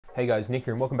Hey guys, Nick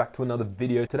here and welcome back to another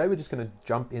video. Today we're just going to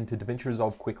jump into Davinci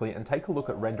Resolve quickly and take a look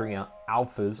at rendering out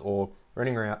alphas or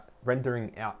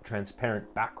rendering out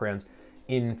transparent backgrounds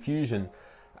in Fusion.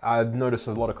 I've noticed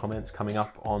a lot of comments coming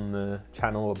up on the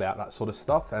channel about that sort of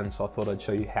stuff, and so I thought I'd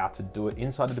show you how to do it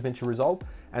inside of Davinci Resolve.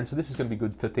 And so this is going to be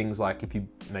good for things like if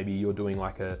maybe you're doing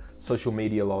like a social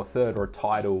media lower third or a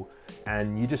title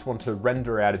and you just want to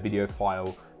render out a video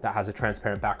file that has a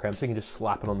transparent background, so you can just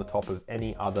slap it on the top of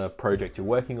any other project you're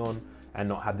working on and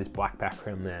not have this black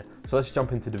background there. So let's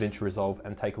jump into Davinci Resolve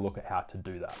and take a look at how to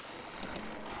do that.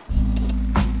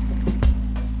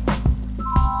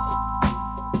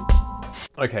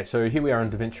 Okay, so here we are in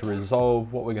Davinci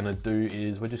Resolve. What we're gonna do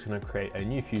is we're just gonna create a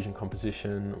new Fusion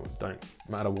composition, don't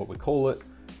matter what we call it,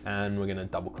 and we're gonna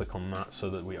double click on that so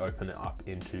that we open it up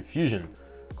into Fusion.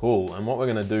 Cool, and what we're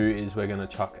gonna do is we're gonna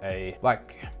chuck a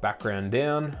black background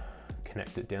down,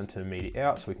 connect it down to media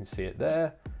out so we can see it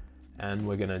there. And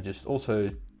we're gonna just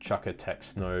also chuck a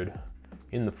text node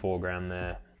in the foreground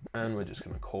there. And we're just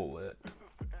gonna call it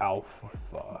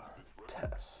alpha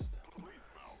test.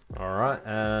 All right,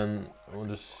 and we'll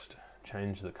just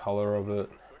change the color of it.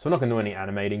 So we're not gonna do any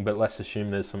animating, but let's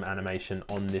assume there's some animation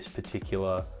on this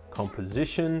particular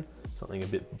composition, something a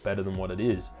bit better than what it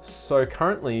is. So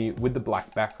currently with the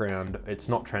black background, it's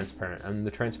not transparent, and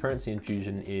the transparency in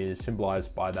Fusion is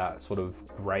symbolized by that sort of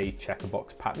gray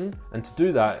checkerbox pattern. And to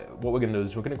do that, what we're gonna do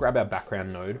is we're gonna grab our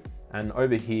background node, and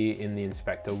over here in the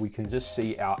inspector, we can just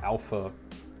see our alpha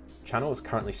channel is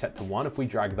currently set to 1. If we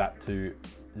drag that to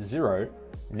 0,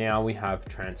 now we have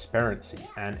transparency,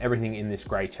 and everything in this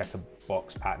gray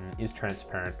checkerbox pattern is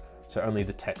transparent, so only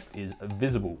the text is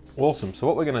visible. Awesome, so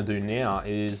what we're gonna do now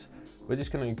is we're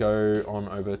just gonna go on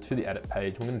over to the edit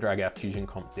page. We're gonna drag our Fusion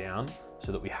comp down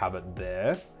so that we have it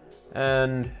there,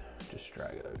 and just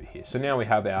drag it over here. So now we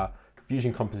have our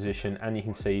Fusion composition, and you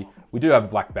can see we do have a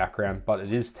black background, but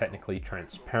it is technically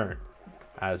transparent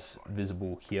as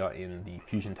visible here in the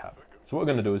Fusion tab. So what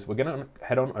we're gonna do is we're gonna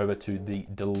head on over to the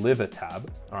Deliver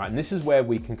tab. All right, and this is where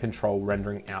we can control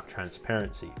rendering out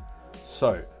transparency.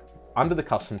 So under the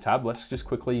Custom tab, let's just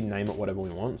quickly name it whatever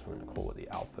we want. So we're gonna call it the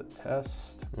alpha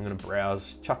test. I'm gonna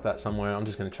browse, chuck that somewhere. I'm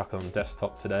just gonna chuck it on the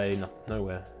desktop today,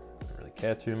 nowhere, I don't really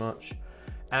care too much.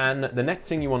 And the next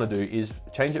thing you wanna do is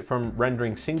change it from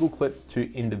rendering single clip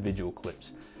to individual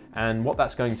clips. And what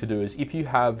that's going to do is if you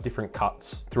have different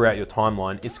cuts throughout your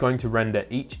timeline, it's going to render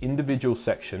each individual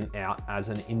section out as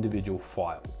an individual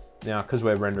file. Now, because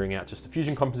we're rendering out just a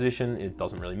Fusion composition, it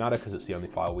doesn't really matter because it's the only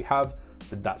file we have,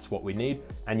 but that's what we need.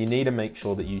 And you need to make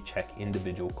sure that you check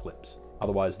individual clips.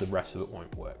 Otherwise the rest of it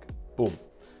won't work. Boom.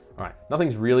 All right,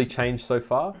 nothing's really changed so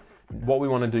far. What we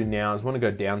want to do now is we want to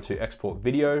go down to export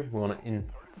video. We want it in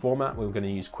format, we're going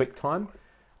to use QuickTime.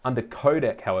 Under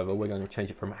codec, however, we're going to change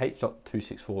it from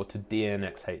H.264 to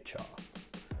DNxHR.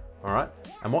 All right,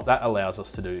 and what that allows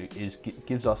us to do is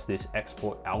gives us this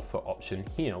export alpha option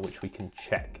here, which we can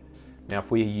check. Now, if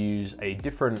we use a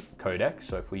different codec,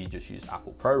 so if we just use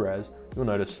Apple ProRes, you'll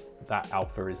notice that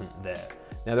alpha isn't there.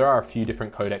 Now, there are a few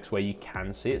different codecs where you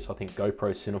can see it. So I think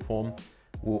GoPro Cineform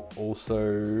will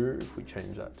also, if we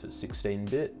change that to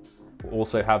 16-bit, will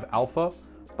also have alpha,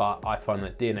 but I find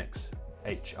that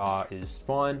DNxHR is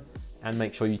fine, and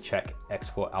make sure you check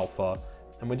export alpha.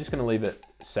 And we're just gonna leave it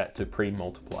set to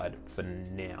pre-multiplied for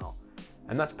now.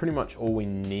 And that's pretty much all we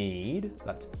need.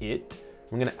 That's it.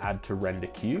 We're gonna add to render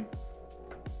queue.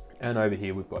 And over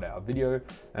here, we've got our video,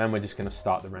 and we're just gonna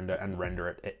start the render and render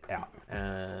it out.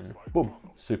 And boom,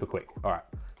 super quick. All right,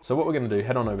 so what we're gonna do,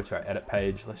 head on over to our edit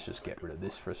page. Let's just get rid of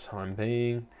this for the time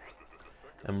being.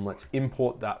 And let's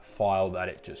import that file that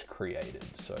it just created.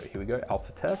 So here we go,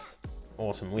 alpha test.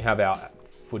 Awesome, we have our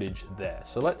footage there.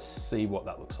 So let's see what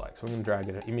that looks like. So we're gonna drag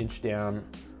an image down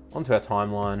onto our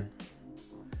timeline,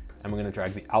 and we're gonna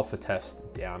drag the alpha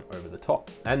test down over the top.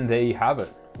 And there you have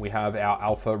it. We have our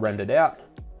alpha rendered out.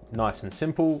 Nice and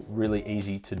simple, really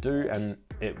easy to do, and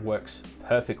it works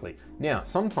perfectly. Now,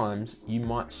 sometimes you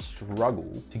might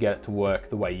struggle to get it to work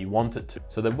the way you want it to.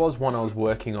 So there was one I was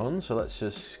working on, so let's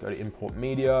just go to import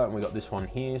media, and we got this one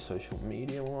here, social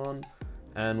media one,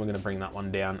 and we're gonna bring that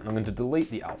one down, and I'm going to delete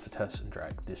the alpha test and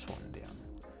drag this one down.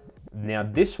 Now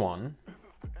this one,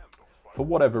 for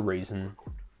whatever reason,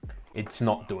 it's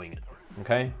not doing it,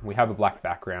 okay? We have a black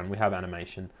background, we have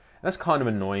animation. That's kind of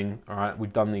annoying, all right?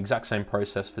 We've done the exact same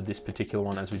process for this particular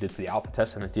one as we did for the alpha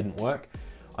test, and it didn't work.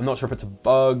 I'm not sure if it's a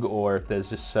bug or if there's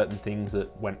just certain things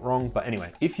that went wrong, but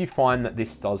anyway, if you find that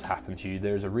this does happen to you,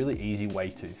 there's a really easy way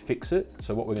to fix it.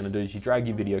 So what we're gonna do is you drag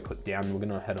your video clip down, we're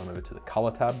gonna head on over to the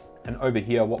color tab. And over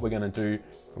here, what we're gonna do,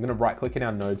 we're gonna right click in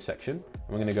our node section, and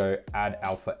we're gonna go add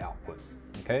alpha output,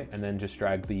 okay? And then just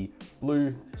drag the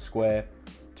blue square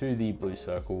to the blue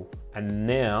circle. And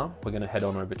now we're gonna head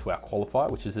on over to our qualifier,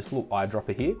 which is this little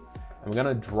eyedropper here. And we're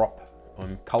gonna drop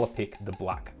on color pick the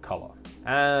black color.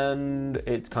 And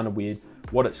it's kind of weird.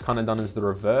 What it's kind of done is the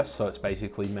reverse. So it's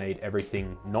basically made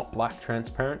everything not black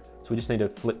transparent. So we just need to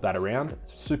flip that around.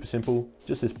 It's super simple,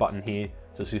 just this button here.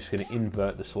 So it's just gonna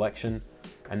invert the selection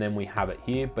and then we have it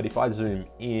here. But if I zoom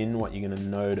in, what you're gonna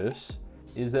notice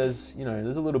is there's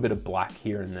a little bit of black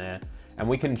here and there. And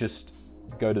we can just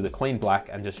go to the clean black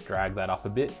and just drag that up a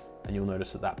bit. And you'll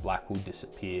notice that that black will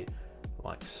disappear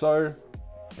like so.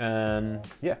 And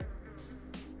yeah.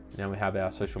 Now we have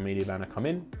our social media banner come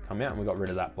out, and we got rid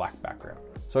of that black background.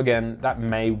 So again,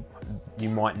 you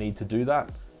might need to do that,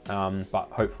 but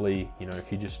hopefully,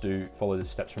 if you just follow the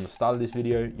steps from the start of this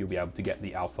video, you'll be able to get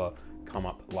the alpha come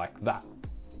up like that.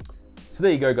 So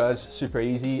there you go, guys, super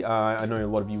easy. I know a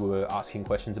lot of you were asking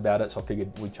questions about it, so I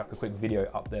figured we'd chuck a quick video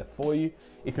up there for you.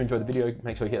 If you enjoyed the video,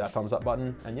 make sure you hit that thumbs up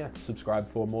button, and yeah,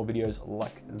 subscribe for more videos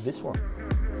like this one.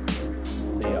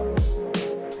 See ya.